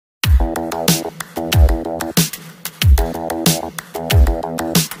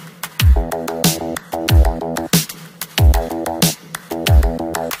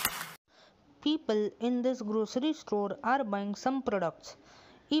people in this grocery store are buying some products.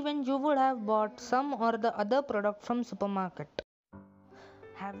 Even you would have bought some or the other product from supermarket.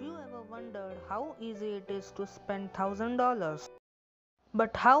 Have you ever wondered how easy it is to spend $1,000,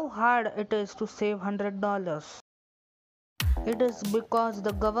 but how hard it is to save $100? It is because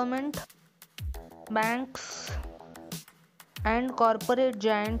the government, banks, and corporate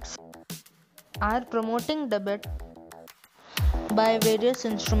giants are promoting debit by various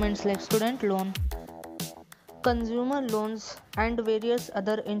instruments like student loan, consumer loans, and various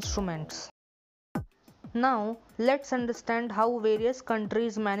other instruments. Now, let's understand how various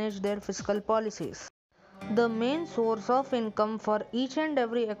countries manage their fiscal policies. The main source of income for each and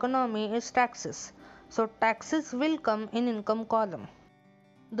every economy is taxes. So, taxes will come in income column.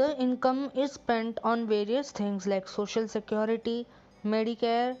 The income is spent on various things like social security,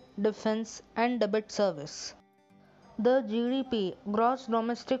 Medicare, defense, and debt service. The GDP, gross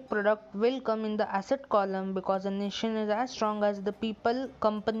domestic product, will come in the asset column because a nation is as strong as the people,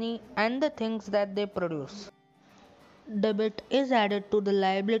 company, and the things that they produce. Debit is added to the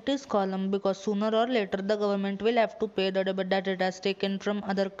liabilities column because sooner or later the government will have to pay the debt that it has taken from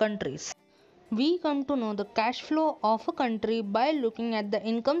other countries. We come to know the cash flow of a country by looking at the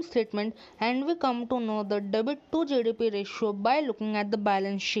income statement, and we come to know the debit to GDP ratio by looking at the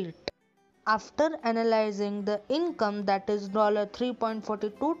balance sheet. After analyzing the income, that is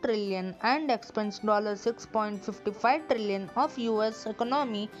 $3.42 trillion, and expense $6.55 trillion of US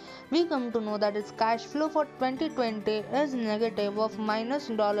economy, we come to know that its cash flow for 2020 is negative of minus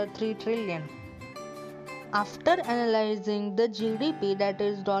 $3 trillion. After analyzing the GDP, that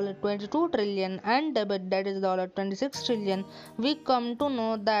is $22 trillion, and debit, that is $26 trillion, we come to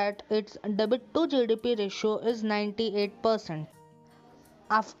know that its debit to GDP ratio is 98%.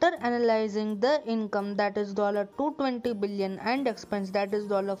 After analyzing the income, that is $220 billion, and expense, that is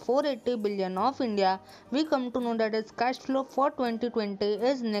 $480 billion of India, we come to know that its cash flow for 2020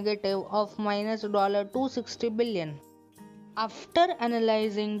 is negative of minus $260 billion. After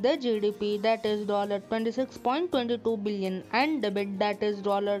analyzing the GDP, that is $26.22 billion, and debit, that is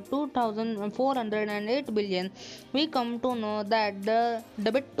 $2,408 billion, we come to know that the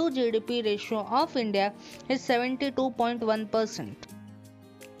debit to GDP ratio of India is 72.1%.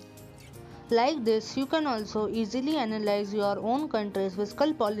 Like this, you can also easily analyze your own country's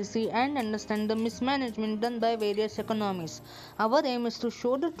fiscal policy and understand the mismanagement done by various economies. Our aim is to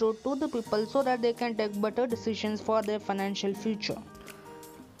show the truth to the people so that they can take better decisions for their financial future.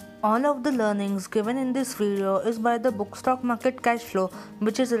 All of the learnings given in this video is by the book Stock Market Cash Flow,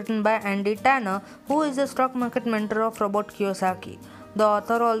 which is written by Andy Tanner, who is a stock market mentor of Robert Kiyosaki. The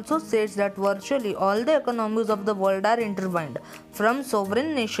author also states that virtually all the economies of the world are intertwined, from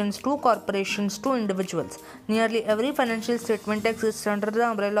sovereign nations to corporations to individuals. Nearly every financial statement exists under the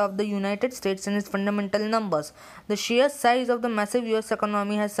umbrella of the United States and its fundamental numbers. The sheer size of the massive US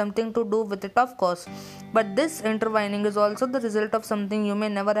economy has something to do with it, of course, but this intertwining is also the result of something you may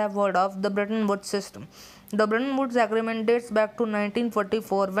never have heard of, the Bretton Woods system. The Bretton Woods Agreement dates back to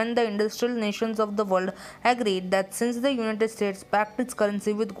 1944, when the industrial nations of the world agreed that since the United States backed its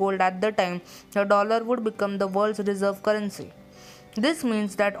currency with gold at the time, the dollar would become the world's reserve currency. This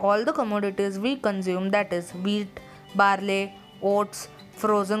means that all the commodities we consume, that is wheat, barley, oats,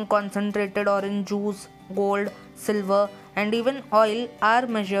 frozen concentrated orange juice, gold, silver, and even oil, are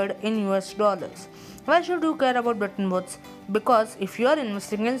measured in US dollars. Why should you care about Bretton Woods? Because if you are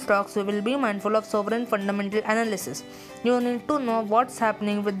investing in stocks, you will be mindful of sovereign fundamental analysis. You need to know what's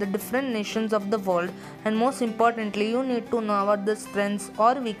happening with the different nations of the world, and most importantly, you need to know about the strengths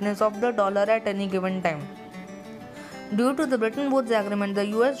or weakness of the dollar at any given time. Due to the Bretton Woods Agreement, the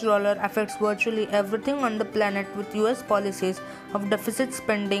US dollar affects virtually everything on the planet, with US policies of deficit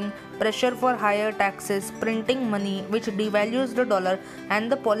spending, pressure for higher taxes, printing money which devalues the dollar,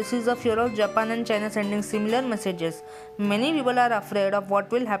 and the policies of Europe, Japan, and China sending similar messages. Many people are afraid of what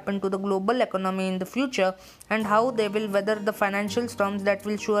will happen to the global economy in the future and how they will weather the financial storms that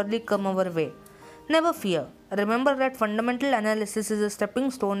will surely come our way. Never fear. Remember that fundamental analysis is a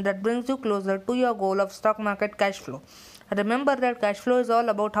stepping stone that brings you closer to your goal of stock market cash flow. Remember that cash flow is all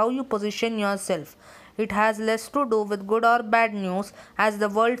about how you position yourself. It has less to do with good or bad news as the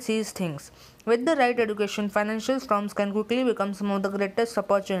world sees things. With the right education, financial storms can quickly become some of the greatest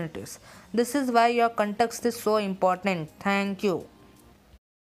opportunities. This is why your context is so important. Thank you.